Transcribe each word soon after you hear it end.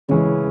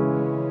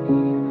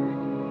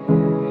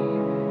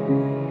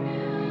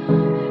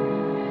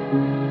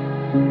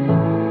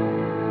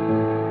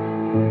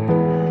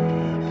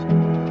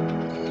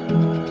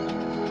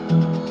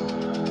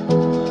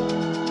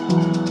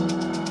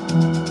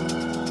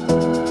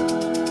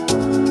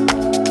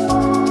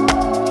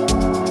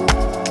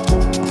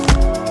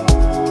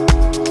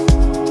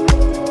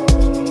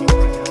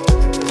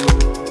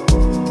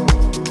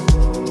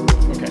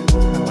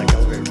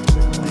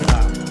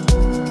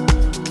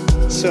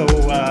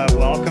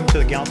Welcome to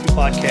the Galaxy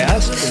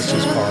Podcast. This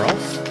is Carl.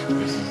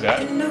 This is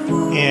Zach.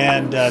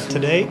 And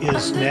today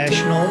is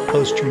National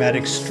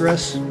Post-Traumatic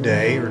Stress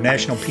Day, or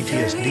National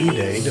PTSD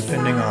Day,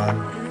 depending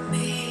on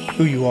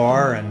who you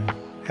are and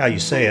how you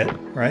say it,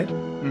 right?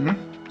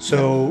 Mm-hmm.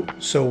 So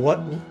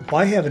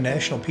why have a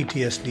National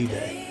PTSD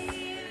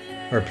Day,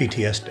 or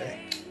PTS Day?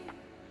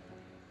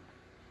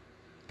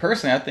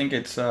 Personally, I think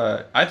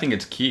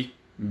it's key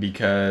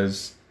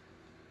because,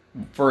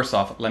 first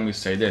off, let me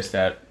say this,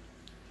 that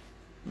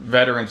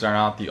veterans are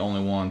not the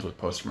only ones with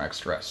post-traumatic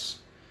stress.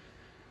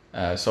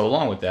 So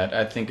along with that,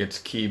 I think it's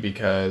key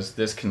because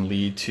this can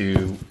lead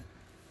to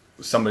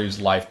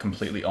somebody's life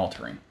completely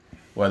altering.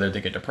 Whether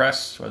they get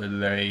depressed, whether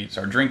they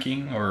start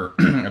drinking or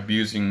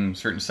abusing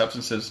certain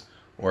substances,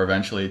 or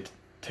eventually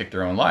take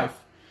their own life.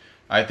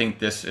 I think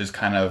this is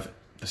kind of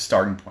the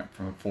starting point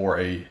for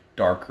a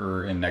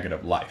darker and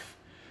negative life.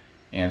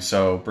 And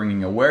so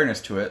bringing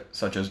awareness to it,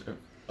 such as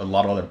a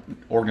lot of other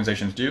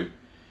organizations do,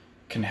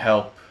 can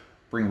help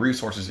bring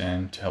resources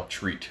in to help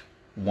treat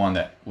one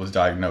that was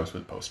diagnosed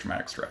with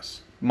post-traumatic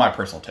stress. My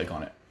personal take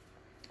on it.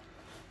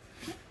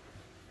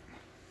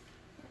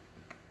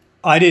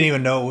 I didn't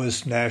even know it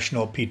was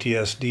National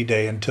PTSD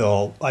Day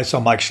until I saw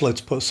Mike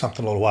Schlitz post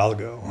something a little while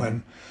ago.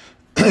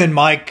 And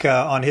Mike,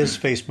 on his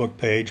Facebook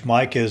page,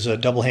 Mike is a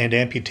double-hand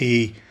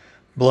amputee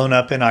blown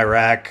up in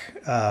Iraq,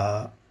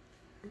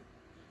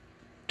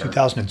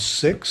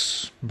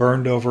 2006,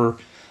 burned over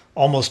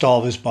almost all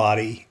of his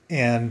body.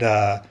 And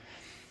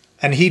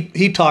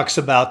he talks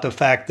about the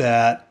fact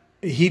that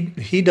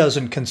he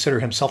doesn't consider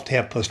himself to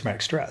have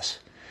post-traumatic stress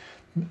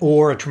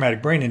or a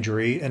traumatic brain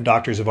injury, and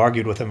doctors have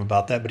argued with him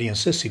about that, but he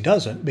insists he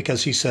doesn't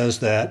because he says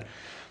that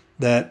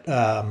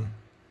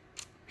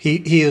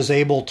he is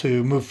able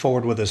to move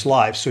forward with his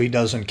life, so he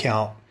doesn't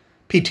count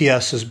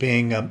PTS as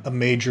being a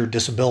major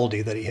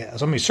disability that he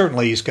has. I mean,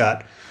 certainly he's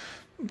got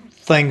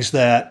things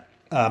that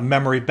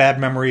bad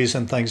memories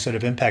and things that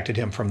have impacted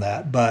him from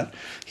that, but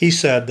he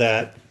said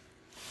that.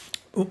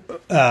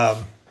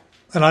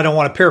 And I don't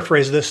want to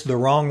paraphrase this the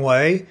wrong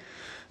way,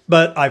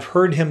 but I've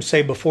heard him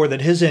say before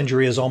that his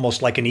injury is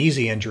almost like an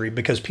easy injury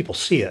because people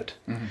see it.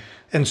 Mm-hmm.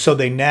 And so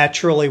they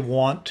naturally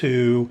want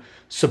to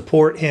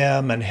support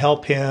him and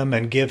help him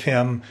and give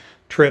him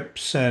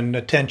trips and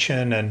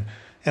attention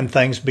and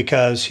things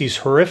because he's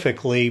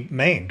horrifically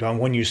maimed.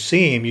 When you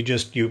see him,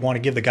 you want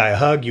to give the guy a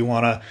hug, you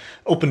want to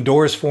open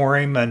doors for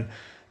him, and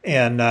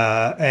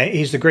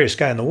he's the greatest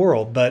guy in the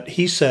world. But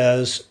he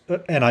says,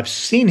 and I've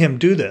seen him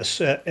do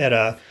this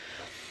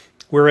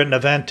we're at an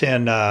event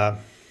in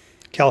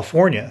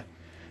California,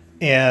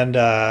 and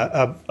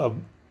a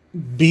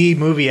B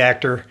movie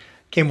actor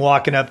came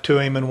walking up to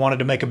him and wanted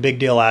to make a big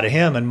deal out of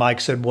him. And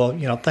Mike said, well,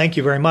 thank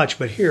you very much,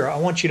 but here, I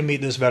want you to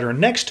meet this veteran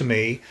next to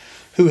me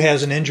who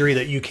has an injury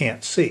that you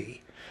can't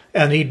see.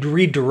 And he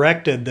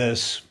redirected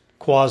this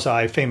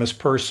quasi-famous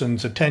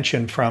person's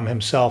attention from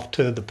himself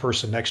to the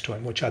person next to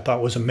him, which I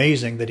thought was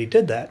amazing that he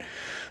did that.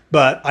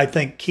 But I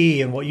think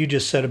key in what you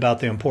just said about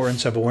the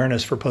importance of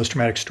awareness for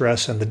post-traumatic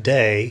stress and the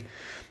day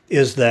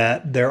is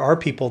that there are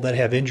people that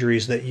have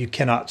injuries that you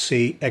cannot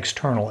see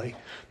externally,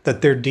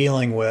 that they're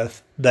dealing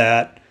with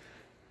that.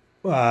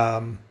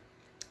 And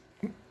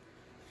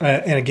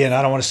again,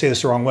 I don't want to say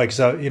this the wrong way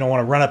because you don't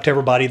want to run up to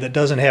everybody that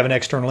doesn't have an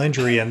external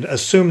injury and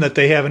assume that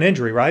they have an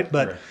injury, right?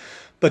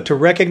 But to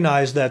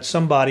recognize that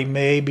somebody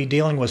may be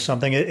dealing with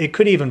something, it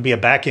could even be a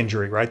back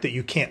injury, right, that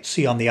you can't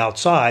see on the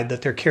outside,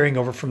 that they're carrying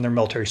over from their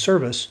military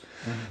service,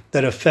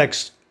 that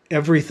affects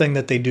everything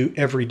that they do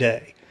every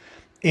day.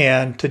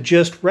 And to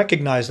just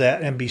recognize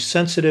that and be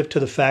sensitive to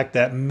the fact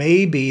that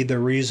maybe the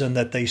reason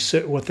that they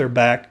sit with their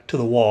back to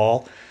the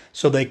wall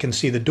so they can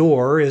see the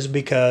door is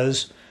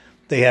because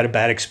they had a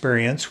bad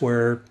experience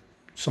where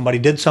somebody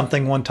did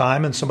something one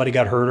time and somebody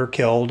got hurt or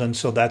killed, and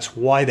so that's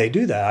why they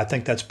do that. I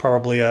think that's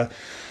probably a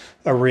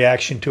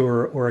reaction to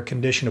or a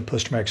condition of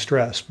post-traumatic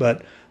stress.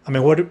 But, I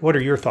mean, what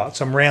are your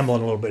thoughts? I'm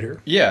rambling a little bit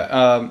here.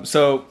 Yeah,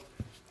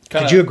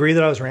 Did you agree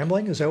that I was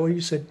rambling? Is that what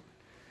you said?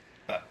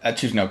 I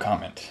choose no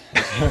comment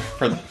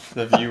for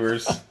the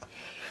viewers.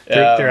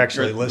 They're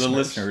actually listeners. The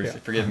listeners, yeah.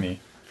 Forgive me,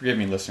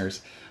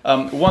 listeners.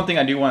 One thing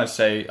I do want to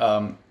say,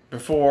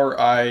 before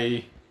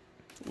I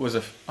was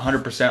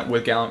 100%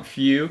 with Gallant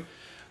Few,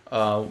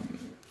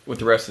 with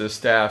the rest of the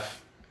staff,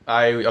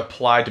 I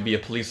applied to be a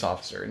police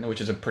officer,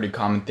 which is a pretty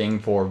common thing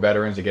for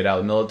veterans to get out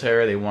of the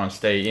military. They want to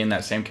stay in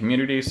that same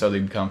community, so they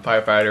become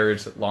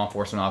firefighters, law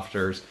enforcement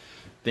officers,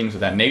 things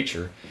of that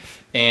nature.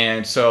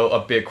 And so a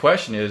big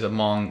question is,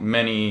 among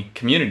many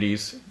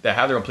communities that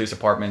have their own police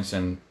departments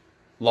and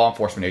law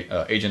enforcement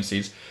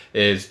agencies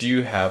is, do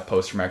you have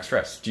post-traumatic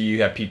stress? Do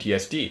you have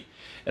PTSD?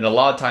 And a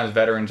lot of times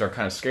veterans are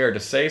kind of scared to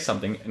say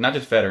something, not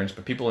just veterans,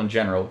 but people in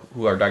general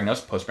who are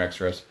diagnosed with post-traumatic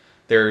stress.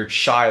 They're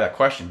shy of that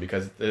question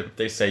because if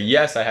they say,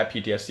 yes, I have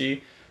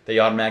PTSD, they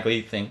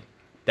automatically think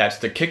that's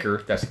the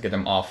kicker that's to get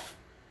them off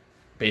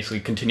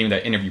basically continuing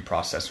that interview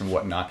process and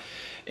whatnot.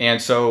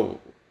 And so,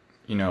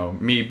 you know,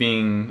 me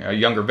being a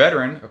younger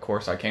veteran, of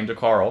course, I came to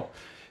Carl,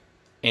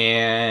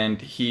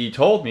 and he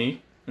told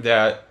me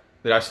that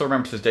I still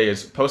remember to this day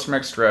is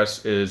post-traumatic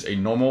stress is a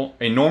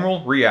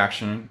normal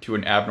reaction to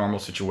an abnormal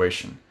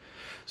situation.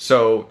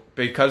 So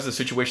because the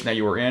situation that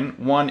you were in,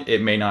 one,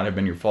 it may not have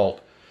been your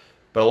fault,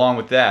 but along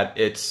with that,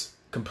 it's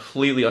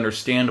completely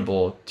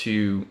understandable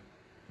to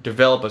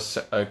develop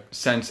a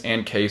sense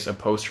and case of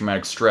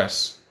post-traumatic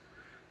stress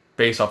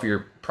based off of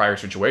your prior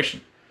situation.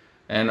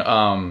 And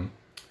I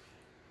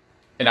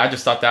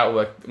just thought that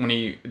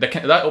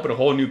that opened a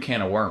whole new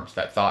can of worms,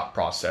 that thought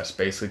process,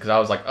 basically, because I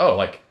was like, oh,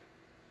 like,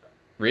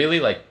 really?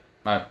 Like,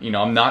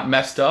 I'm not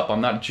messed up.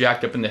 I'm not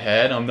jacked up in the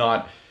head. I'm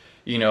not,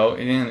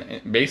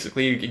 and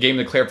basically it gave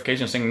me the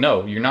clarification saying,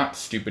 no, you're not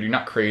stupid. You're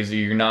not crazy.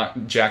 You're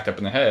not jacked up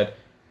in the head.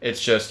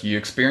 It's just you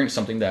experienced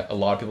something that a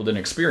lot of people didn't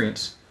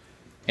experience,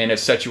 and it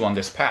set you on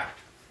this path.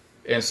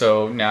 And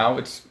so now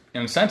it's,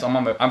 in a sense,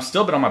 I'm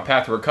still been on my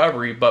path to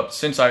recovery, but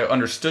since I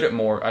understood it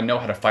more, I know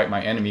how to fight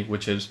my enemy,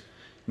 which is,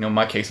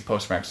 my case of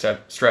post-traumatic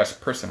stress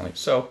personally.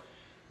 So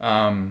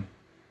I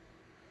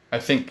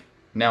think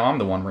now I'm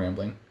the one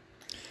rambling.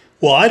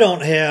 Well, I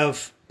don't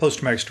have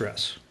post-traumatic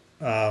stress.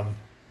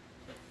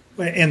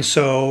 And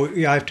so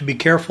I have to be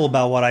careful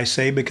about what I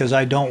say because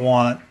I'm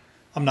not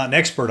an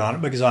expert on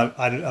it because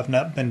I've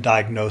not been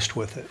diagnosed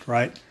with it,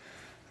 right?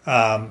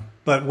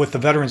 But with the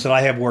veterans that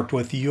I have worked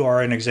with, you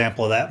are an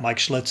example of that. Mike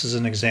Schlitz is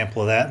an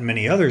example of that, and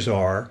many others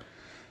are.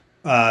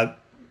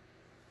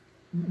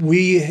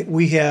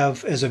 We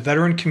have, as a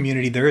veteran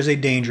community, there is a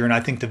danger, and I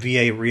think the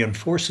VA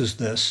reinforces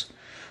this,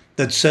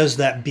 that says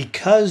that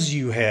because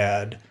you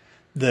had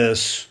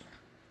this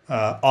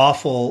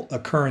awful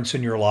occurrence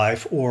in your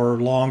life or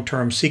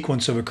long-term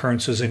sequence of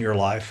occurrences in your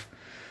life,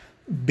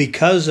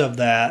 because of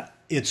that,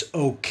 it's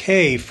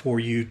okay for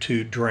you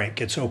to drink.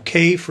 It's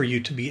okay for you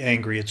to be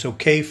angry. It's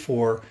okay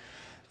for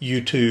you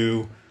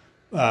to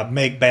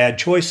make bad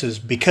choices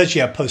because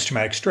you have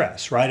post-traumatic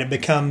stress, right? It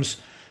becomes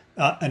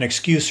an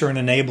excuse or an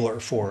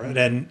enabler for it.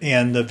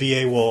 And the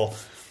VA will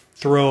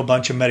throw a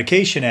bunch of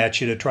medication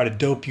at you to try to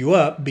dope you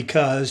up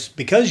because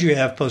you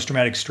have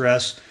post-traumatic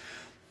stress,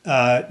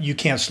 you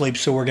can't sleep,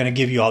 so we're going to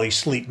give you all these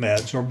sleep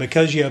meds. Or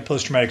because you have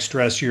post-traumatic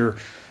stress, you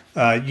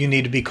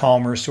need to be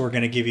calmer, so we're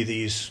going to give you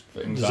these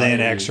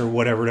Xanax or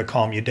whatever to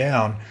calm you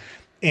down.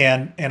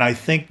 And I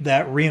think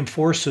that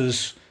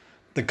reinforces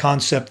the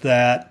concept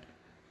that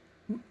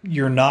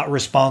you're not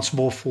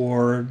responsible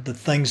for the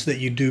things that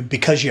you do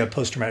because you have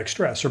post-traumatic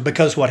stress or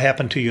because what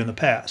happened to you in the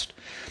past.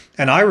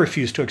 And I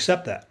refuse to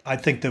accept that. I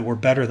think that we're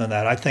better than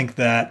that. I think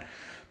that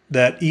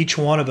each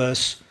one of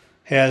us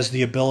has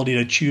the ability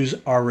to choose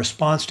our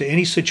response to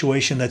any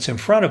situation that's in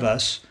front of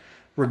us,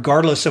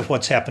 regardless of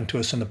what's happened to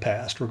us in the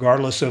past,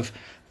 regardless of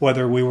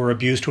whether we were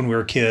abused when we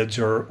were kids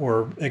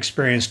or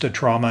experienced a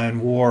trauma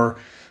in war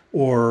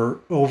or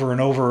over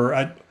and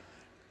over.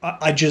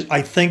 I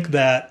think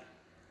that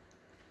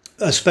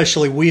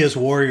especially we as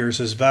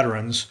warriors, as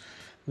veterans,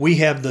 we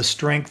have the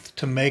strength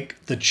to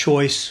make the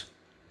choice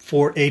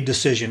for a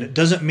decision. It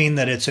doesn't mean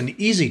that it's an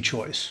easy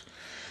choice,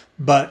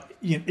 but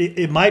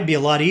it might be a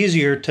lot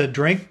easier to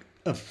drink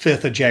a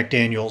fifth of Jack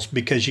Daniels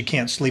because you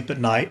can't sleep at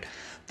night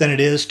than it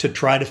is to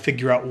try to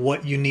figure out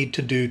what you need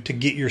to do to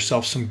get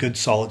yourself some good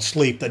solid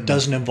sleep that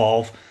doesn't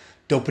involve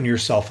doping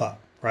yourself up,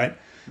 right?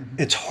 Mm-hmm.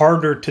 It's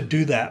harder to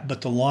do that,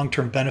 but the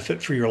long-term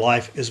benefit for your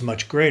life is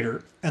much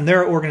greater. And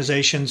there are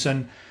organizations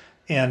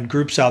and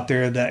groups out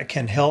there that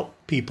can help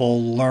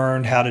people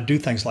learn how to do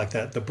things like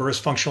that. The Burris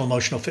Functional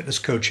Emotional Fitness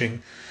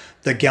Coaching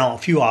that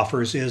Gallant Few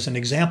offers is an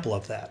example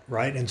of that,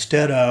 right?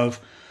 Instead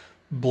of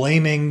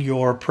blaming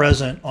your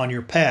present on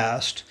your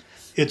past,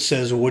 it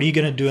says, what are you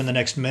going to do in the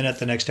next minute,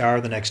 the next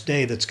hour, the next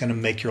day that's going to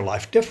make your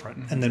life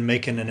different? And then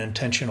making an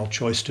intentional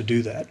choice to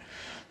do that.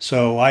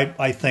 So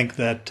I think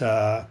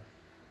that,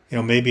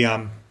 maybe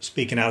I'm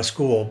speaking out of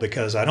school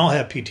because I don't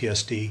have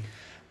PTSD,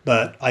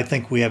 but I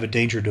think we have a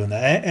danger doing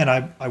that. And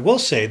I will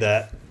say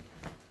that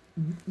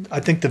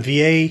I think the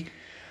VA,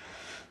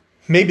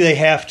 maybe they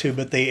have to,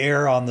 but they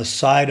err on the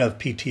side of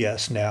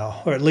PTS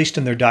now, or at least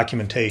in their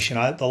documentation.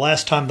 The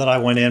last time that I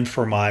went in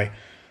for my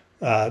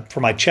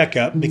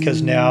checkup,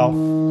 because now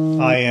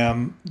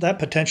that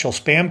potential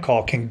spam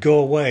call can go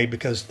away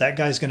because that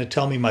guy's going to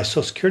tell me my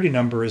Social Security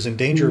number is in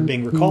danger of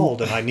being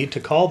recalled and I need to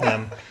call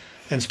them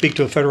and speak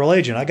to a federal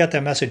agent. I got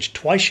that message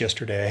twice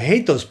yesterday. I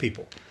hate those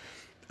people.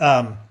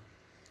 So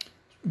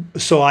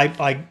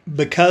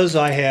because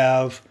I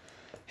have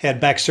had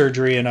back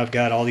surgery and I've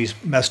got all these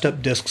messed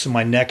up discs in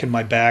my neck and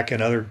my back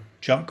and other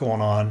junk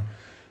going on,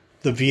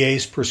 the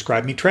VA's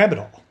prescribed me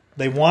Tramadol.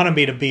 They wanted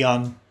me to be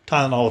on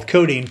Tylenol with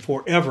codeine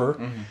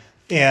forever,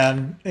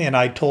 And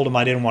I told them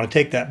I didn't want to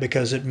take that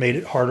because it made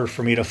it harder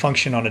for me to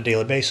function on a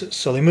daily basis.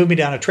 So they moved me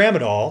down to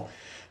tramadol,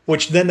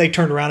 which then they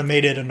turned around and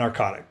made it a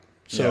narcotic.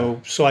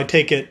 So I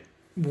take it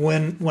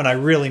when I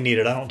really need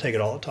it. I don't take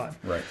it all the time.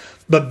 Right.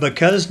 But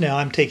because now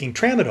I'm taking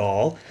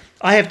tramadol,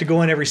 I have to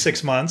go in every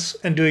 6 months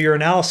and do your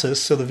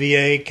analysis so the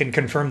VA can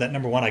confirm that,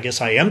 number one, I guess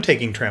I am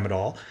taking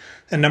tramadol.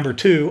 And number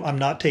two, I'm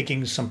not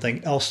taking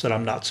something else that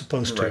I'm not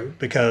supposed to,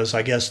 because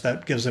I guess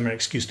that gives them an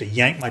excuse to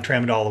yank my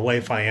tramadol away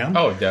if I am.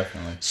 Oh,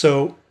 definitely.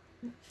 So,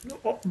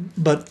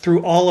 but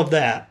through all of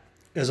that,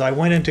 as I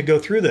went in to go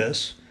through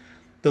this,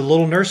 the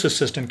little nurse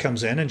assistant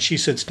comes in and she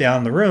sits down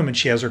in the room and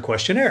she has her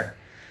questionnaire.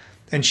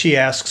 And she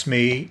asks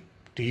me,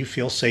 do you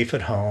feel safe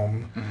at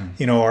home? Mm-hmm.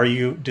 You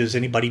know, does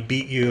anybody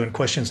beat you? And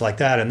questions like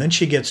that. And then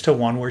she gets to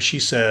one where she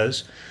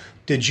says,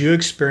 did you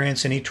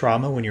experience any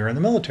trauma when you were in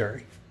the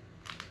military?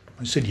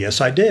 I said, yes,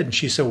 I did. And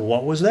she said, well,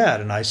 what was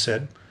that? And I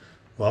said,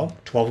 well,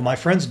 12 of my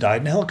friends died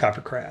in a helicopter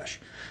crash.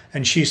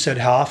 And she said,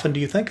 how often do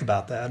you think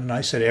about that? And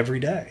I said, every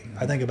day.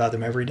 I think about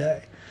them every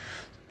day.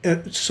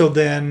 So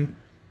then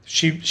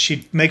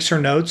she makes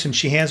her notes and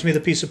she hands me the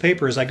piece of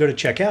paper as I go to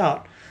check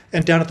out.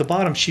 And down at the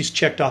bottom, she's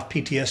checked off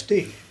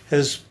PTSD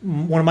as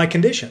one of my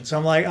conditions.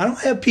 I'm like, I don't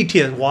have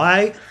PTSD.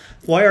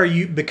 Why are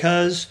you?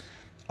 Because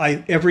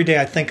every day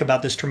I think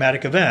about this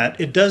traumatic event.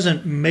 It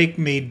doesn't make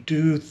me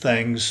do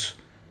things,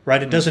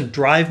 right? It doesn't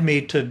drive me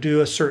to do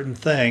a certain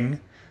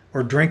thing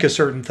or drink a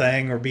certain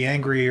thing or be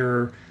angry,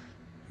 or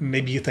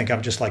maybe you think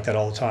I'm just like that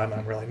all the time.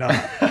 I'm really not.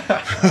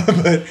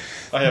 But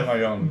I have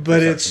my own.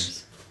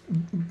 But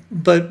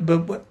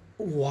but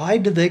why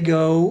do they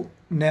go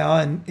now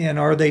and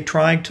are they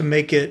trying to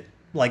make it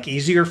like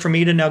easier for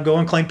me to now go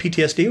and claim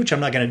PTSD, which I'm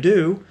not going to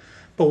do?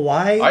 But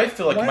why? I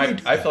feel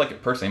like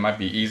it personally might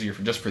be easier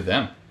just for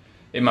them.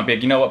 It might be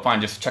like, you know what, fine,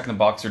 just checking the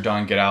box, you're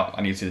done, get out,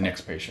 I need to see the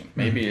next patient.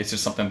 Maybe it's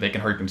just something they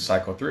can hurry up and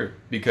cycle through.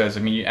 Because,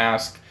 I mean, you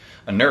ask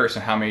a nurse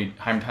and how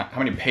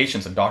many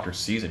patients a doctor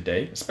sees a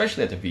day,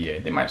 especially at the VA,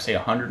 they might say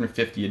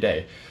 150 a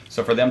day.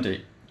 So for them to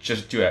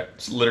just do a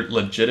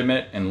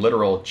legitimate and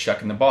literal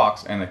check in the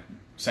box and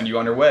send you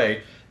on your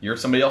way, you're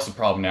somebody else's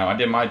problem now, I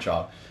did my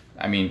job.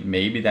 I mean,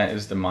 maybe that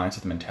is the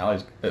mindset, the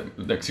mentality.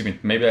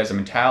 Maybe that's the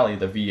mentality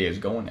the VA is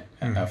going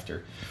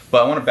after.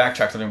 But I want to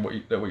backtrack something what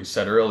you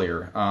said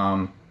earlier.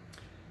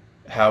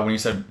 How when you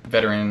said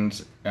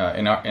veterans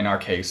in our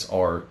case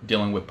are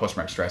dealing with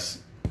post-traumatic stress,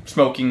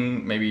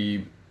 smoking,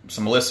 maybe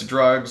some illicit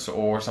drugs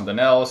or something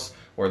else,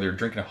 or they're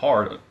drinking it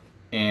hard,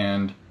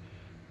 and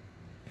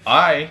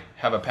I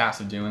have a past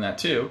of doing that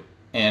too.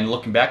 And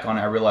looking back on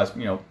it, I realized,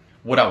 you know,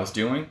 what I was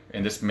doing,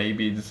 and this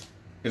maybe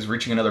is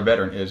reaching another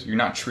veteran, is you're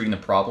not treating the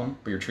problem,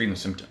 but you're treating the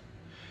symptom.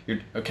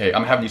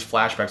 I'm having these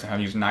flashbacks, I'm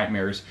having these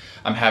nightmares,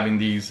 I'm having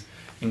these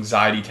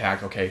anxiety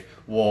attacks. Okay,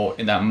 well,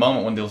 in that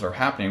moment when those are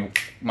happening,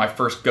 my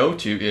first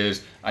go-to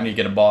is I need to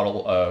get a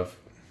bottle of,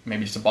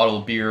 maybe just a bottle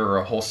of beer or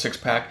a whole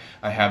six-pack.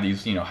 I have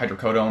these, you know,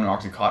 hydrocodone or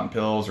Oxycontin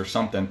pills or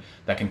something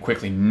that can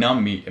quickly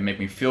numb me and make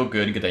me feel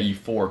good and get that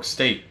euphoric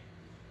state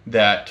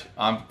that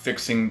I'm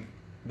fixing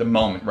the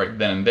moment right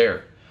then and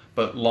there.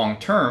 But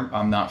long-term,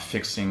 I'm not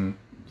fixing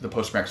the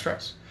post-traumatic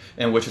stress,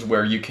 and which is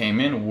where you came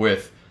in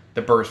with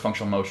the Burst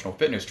Functional Emotional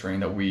Fitness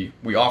training that we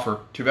offer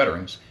to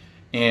veterans.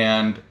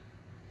 And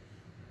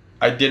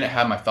I didn't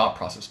have my thought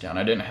process down.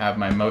 I didn't have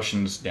my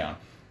emotions down.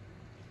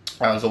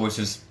 I was always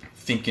just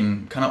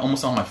thinking kind of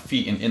almost on my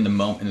feet and in the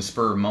moment, in the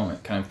spur of the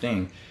moment kind of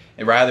thing.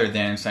 And rather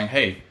than saying,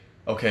 hey,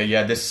 okay,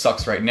 yeah, this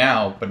sucks right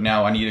now, but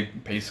now I need to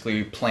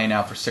basically plan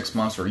out for 6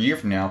 months or a year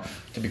from now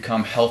to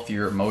become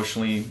healthier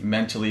emotionally,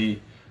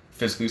 mentally,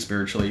 physically,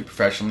 spiritually,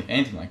 professionally,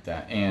 anything like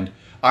that. And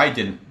I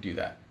didn't do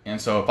that. And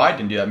so if I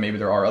didn't do that, maybe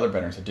there are other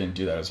veterans that didn't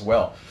do that as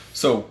well.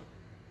 So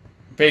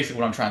basically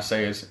what I'm trying to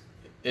say is,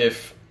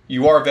 if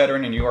you are a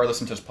veteran and you are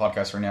listening to this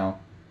podcast right now,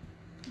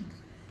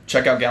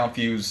 check out Gallant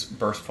Few's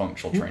Burst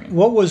Functional Training.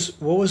 What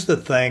was the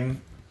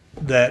thing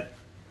that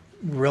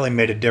really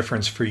made a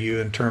difference for you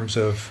in terms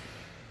of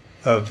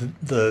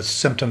the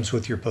symptoms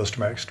with your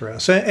post-traumatic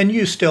stress? And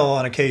you still,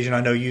 on occasion,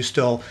 I know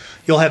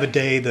you'll have a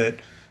day that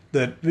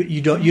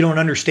you don't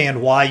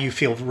understand why you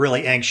feel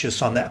really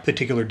anxious on that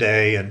particular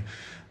day,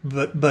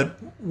 but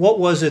what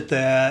was it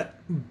that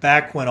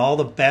back when all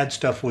the bad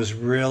stuff was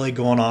really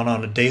going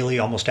on a daily,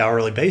 almost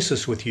hourly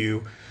basis with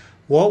you,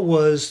 what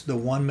was the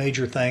one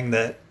major thing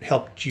that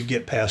helped you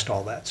get past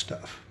all that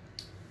stuff?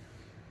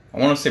 I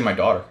want to say my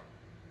daughter.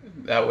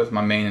 That was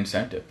my main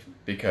incentive,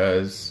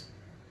 because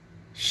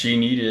she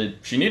needed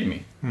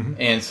me. Mm-hmm.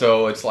 And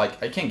so it's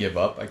like, I can't give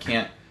up.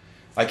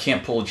 I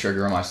can't pull the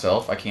trigger on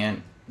myself. I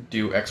can't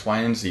do X, Y,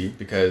 and Z,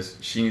 because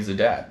she needs a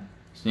dad.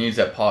 She needs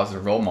that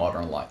positive role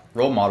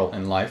model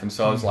in life. And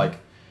so I was like,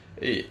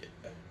 the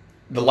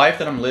life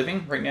that I'm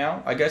living right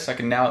now, I guess I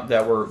can, now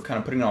that we're kind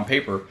of putting it on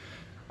paper,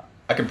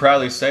 I can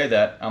proudly say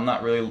that I'm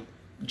not really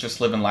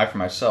just living life for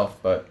myself,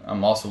 but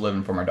I'm also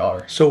living for my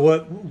daughter. So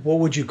what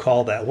would you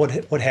call that?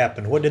 What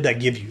happened? What did that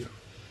give you?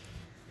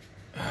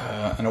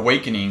 An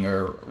awakening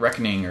or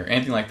reckoning or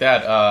anything like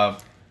that.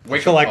 I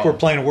feel like we're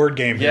playing a word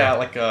game here. Yeah,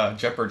 like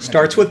Jeopardy.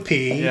 Starts with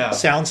P. Yeah.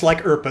 Sounds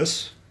like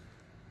Irpus.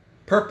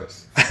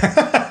 purpose.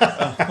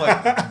 I'm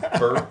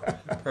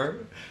like,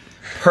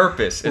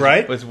 purpose is,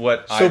 right? was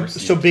what I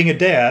received. So being a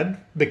dad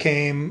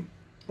became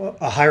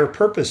a higher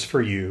purpose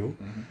for you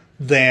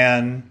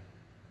than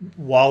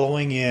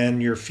wallowing in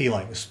your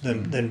feelings,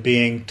 than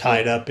being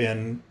tied up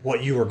in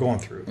what you were going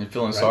through. And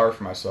feeling sorry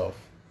for myself.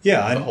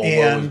 Yeah, the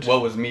whole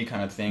what was me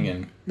kind of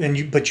thing.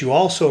 But you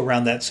also,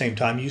 around that same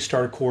time, you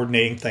started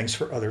coordinating things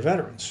for other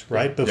veterans,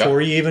 right?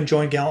 Before you even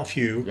joined Gallant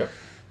Few,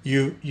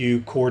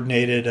 you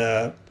coordinated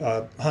a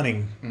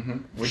hunting,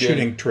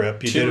 shooting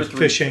trip. You did a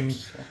fishing.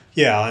 Trips.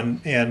 Yeah,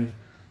 and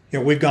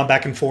we've gone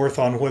back and forth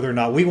on whether or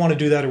not we want to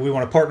do that or we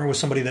want to partner with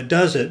somebody that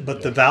does it.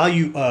 But the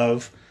value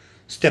of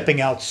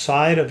stepping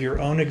outside of your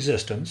own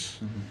existence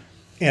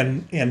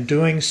and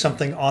doing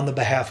something on the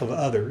behalf of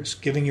others,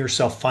 giving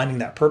yourself, finding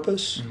that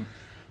purpose.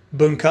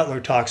 Boone Cutler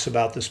talks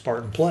about the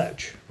Spartan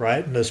Pledge,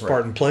 right? And the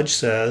Spartan Pledge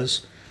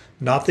says,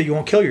 not that you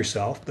won't kill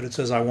yourself, but it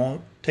says, I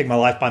won't take my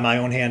life by my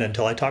own hand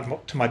until I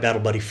talk to my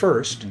battle buddy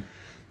first.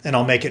 And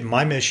I'll make it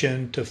my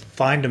mission to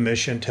find a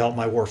mission to help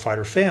my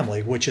warfighter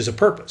family, which is a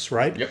purpose,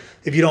 right? Yep.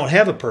 If you don't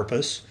have a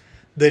purpose,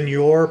 then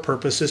your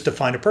purpose is to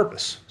find a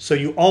purpose. So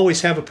you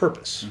always have a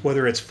purpose,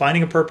 whether it's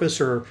finding a purpose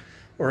or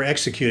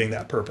executing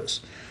that purpose.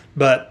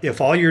 But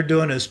if all you're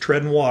doing is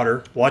treading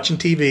water, watching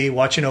TV,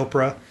 watching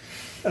Oprah,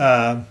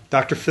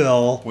 Dr.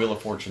 Phil, Wheel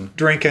of Fortune,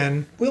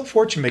 drinking. Wheel of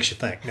Fortune makes you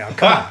think. Now,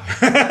 come on.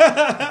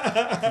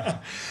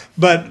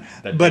 but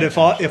if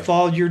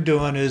all you're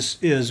doing is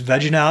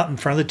vegging out in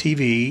front of the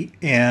TV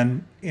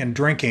and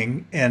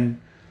drinking, and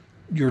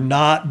you're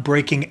not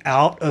breaking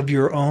out of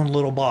your own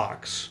little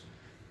box,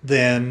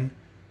 then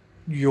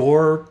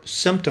your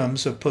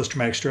symptoms of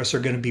post-traumatic stress are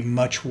going to be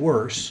much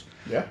worse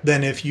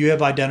than if you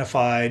have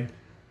identified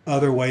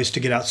other ways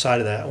to get outside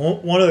of that.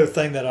 One other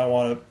thing that I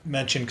want to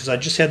mention, because I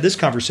just had this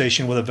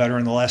conversation with a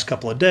veteran the last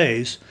couple of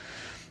days,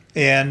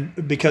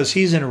 and because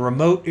he's in a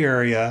remote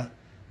area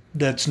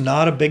that's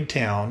not a big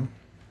town,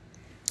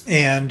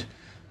 and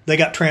they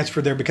got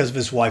transferred there because of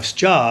his wife's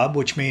job,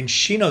 which means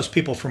she knows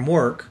people from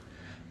work,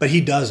 but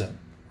he doesn't,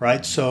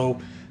 right? So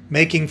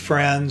making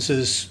friends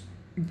is,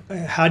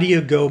 how do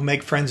you go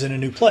make friends in a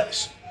new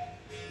place?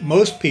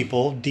 Most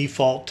people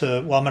default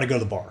to, well, I'm going to go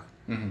to the bar.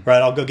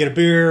 Right, I'll go get a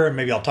beer, and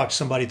maybe I'll talk to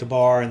somebody at the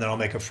bar, and then I'll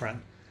make a friend.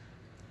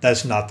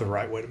 That's not the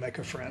right way to make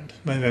a friend.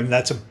 I mean,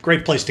 that's a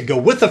great place to go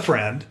with a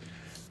friend,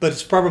 but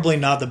it's probably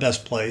not the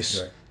best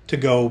place to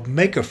go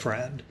make a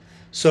friend.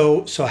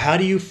 So how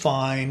do you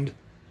find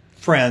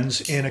friends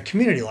in a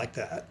community like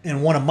that?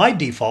 And one of my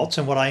defaults,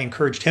 and what I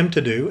encouraged him to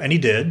do, and he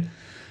did,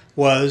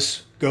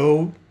 was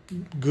go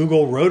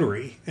Google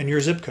Rotary in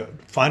your zip code.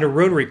 Find a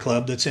Rotary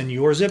club that's in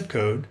your zip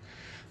code,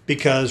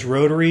 because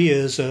Rotary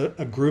is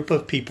a group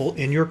of people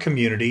in your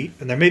community,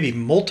 and there may be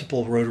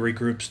multiple Rotary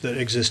groups that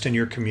exist in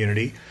your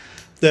community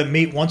that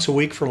meet once a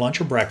week for lunch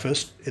or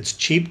breakfast. It's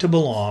cheap to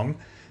belong,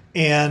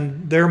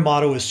 and their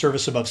motto is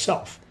service above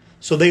self.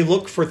 So they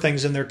look for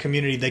things in their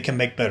community they can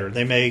make better.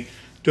 They may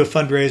do a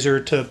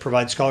fundraiser to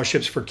provide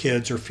scholarships for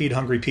kids or feed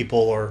hungry people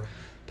or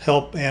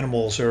help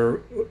animals,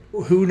 or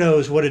who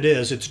knows what it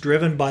is. It's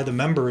driven by the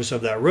members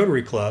of that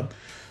Rotary Club.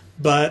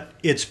 But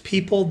it's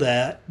people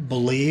that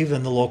believe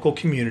in the local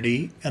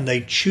community, and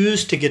they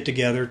choose to get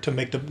together to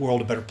make the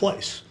world a better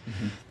place.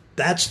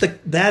 That's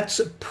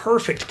a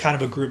perfect kind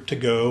of a group to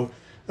go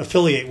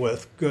affiliate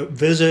with. Go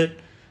visit,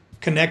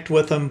 connect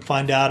with them,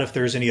 find out if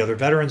there's any other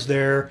veterans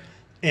there.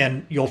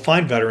 And you'll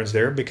find veterans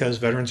there because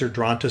veterans are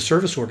drawn to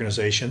service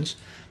organizations.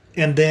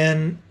 And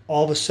then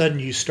all of a sudden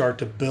you start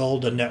to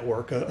build a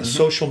network, a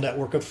social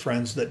network of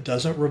friends that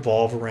doesn't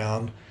revolve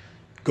around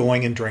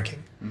going and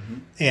drinking.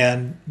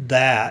 And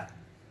that,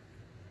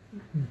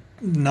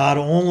 not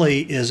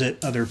only is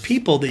it other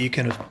people that you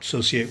can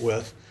associate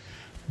with,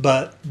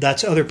 but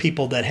that's other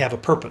people that have a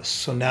purpose.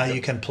 So now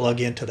you can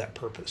plug into that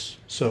purpose.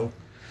 So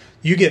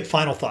you get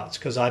final thoughts,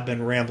 because I've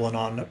been rambling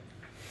on.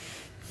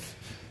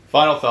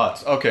 Final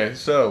thoughts. Okay,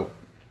 so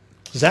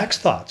Zach's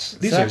thoughts.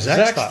 These are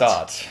Zach's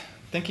thoughts.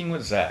 Thinking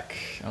with Zach.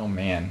 Oh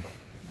man,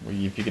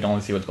 if you could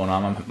only see what's going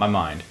on in my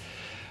mind.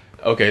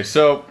 Okay,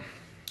 so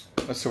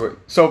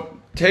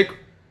take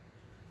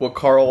what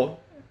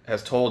Carl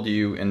has told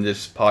you in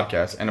this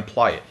podcast and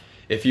apply it.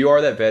 If you are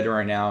that veteran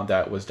right now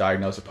that was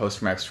diagnosed with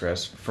post-traumatic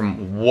stress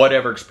from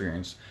whatever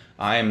experience,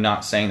 I am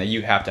not saying that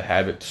you have to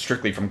have it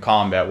strictly from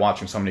combat,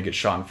 watching somebody get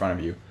shot in front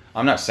of you.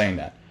 I'm not saying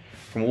that.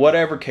 From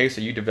whatever case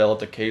that you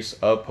developed a case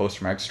of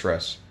post-traumatic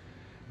stress,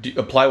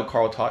 apply what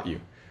Carl taught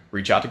you.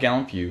 Reach out to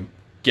Gallant Few.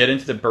 Get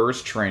into the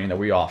burst training that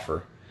we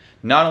offer.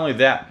 Not only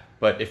that,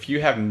 but if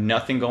you have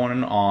nothing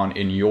going on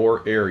in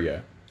your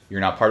area, you're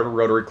not part of a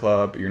Rotary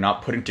Club, you're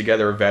not putting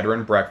together a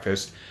veteran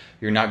breakfast,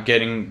 you're not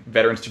getting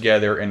veterans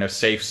together in a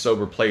safe,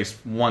 sober place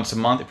once a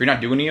month. If you're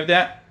not doing any of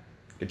that,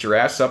 get your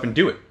ass up and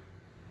do it.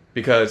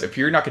 Because if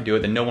you're not going to do it,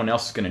 then no one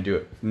else is going to do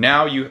it.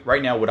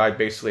 Right now, what I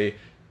basically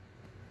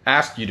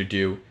asked you to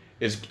do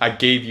is I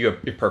gave you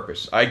a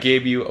purpose. I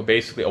gave you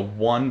basically a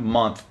 1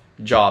 month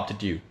job to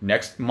do.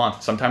 Next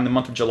month, sometime in the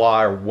month of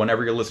July or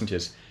whenever you're listening to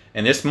this,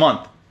 and this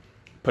month,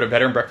 put a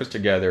veteran breakfast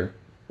together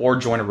or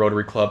join a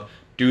Rotary Club.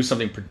 do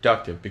something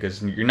productive,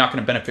 because you're not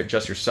going to benefit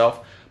just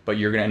yourself, but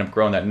you're going to end up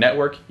growing that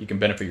network. You can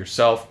benefit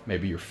yourself,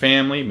 maybe your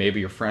family, maybe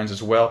your friends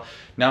as well.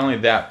 Not only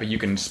that, but you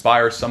can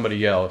inspire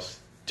somebody else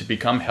to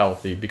become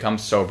healthy, become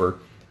sober,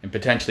 and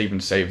potentially even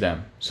save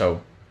them.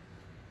 So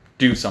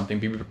do something,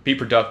 be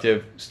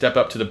productive, step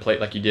up to the plate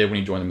like you did when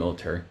you joined the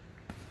military.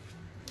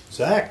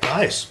 Zach,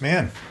 nice,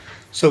 man.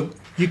 So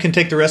you can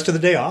take the rest of the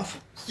day off?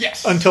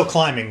 Yes. Until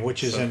climbing,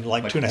 which is in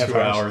like 2.5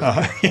 hours.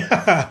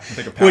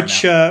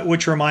 Yeah.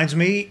 Which reminds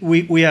me,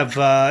 we have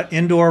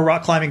indoor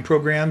rock climbing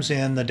programs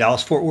in the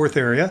Dallas-Fort Worth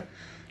area,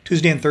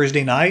 Tuesday and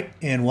Thursday night,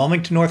 in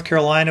Wilmington, North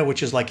Carolina,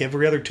 which is like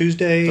every other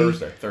Tuesday.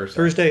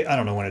 Thursday. I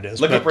don't know when it is.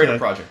 Look up Raider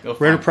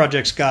Project. Raider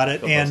Project's got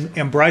it.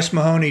 And Bryce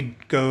Mahoney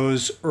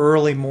goes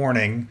early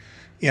morning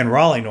in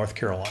Raleigh, North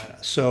Carolina.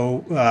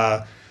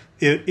 So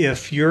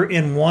if you're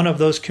in one of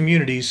those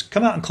communities,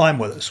 come out and climb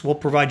with us. We'll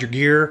provide your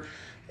gear.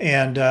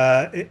 And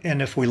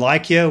if we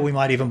like you, we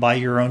might even buy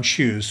your own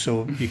shoes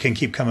so you can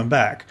keep coming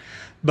back.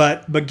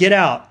 But get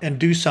out and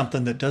do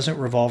something that doesn't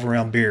revolve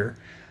around beer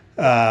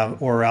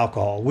or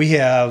alcohol. We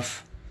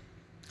have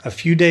a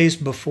few days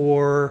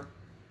before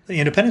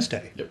Independence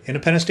Day. Yep.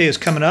 Independence Day is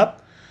coming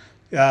up.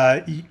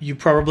 You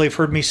probably have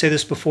heard me say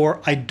this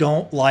before. I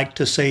don't like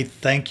to say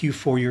thank you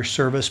for your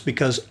service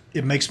because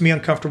it makes me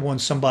uncomfortable when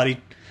somebody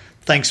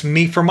thanks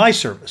me for my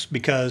service,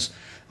 because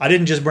I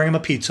didn't just bring them a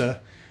pizza.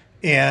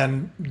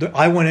 And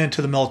I went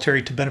into the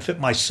military to benefit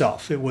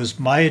myself. It was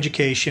my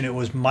education. It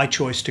was my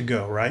choice to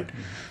go, right?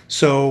 Mm-hmm.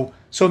 So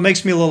it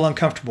makes me a little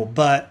uncomfortable.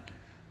 But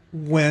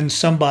when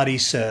somebody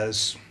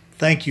says,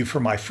 thank you for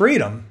my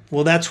freedom,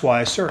 well, that's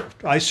why I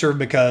served. I served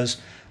because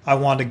I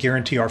wanted to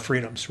guarantee our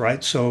freedoms,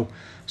 right? So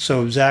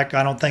Zach,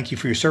 I don't thank you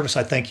for your service.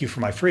 I thank you for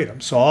my freedom.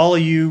 So all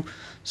of you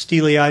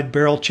steely-eyed,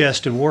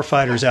 barrel-chested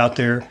warfighters out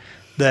there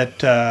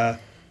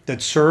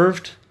that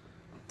served,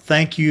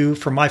 thank you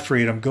for my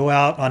freedom. Go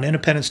out on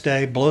Independence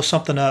Day, blow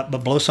something up,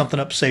 but blow something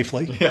up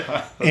safely.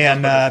 Yeah,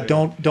 and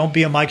don't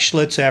be a Mike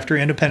Schlitz after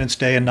Independence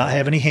Day and not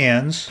have any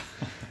hands.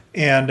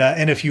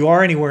 And if you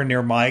are anywhere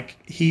near Mike,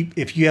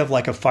 if you have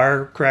like a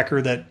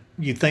firecracker that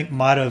you think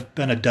might have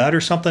been a dud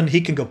or something,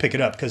 he can go pick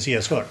it up because he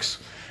has hooks.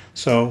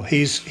 So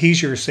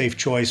he's your safe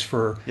choice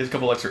for he has a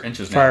couple extra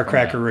inches now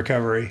firecracker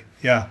recovery.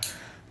 Yeah,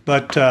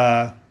 but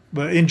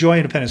enjoy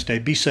Independence Day.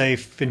 Be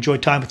safe. Enjoy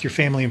time with your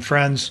family and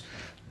friends.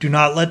 Do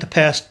not let the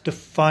past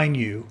define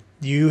you.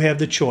 You have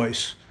the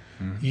choice.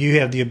 Mm-hmm. You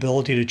have the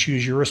ability to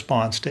choose your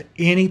response to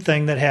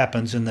anything that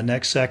happens in the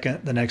next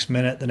second, the next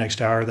minute, the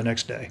next hour, the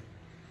next day.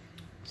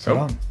 So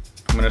I'm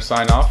going to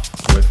sign off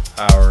with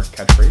our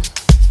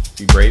catchphrase: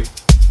 be brave,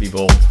 be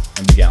bold,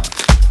 and be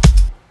gallant.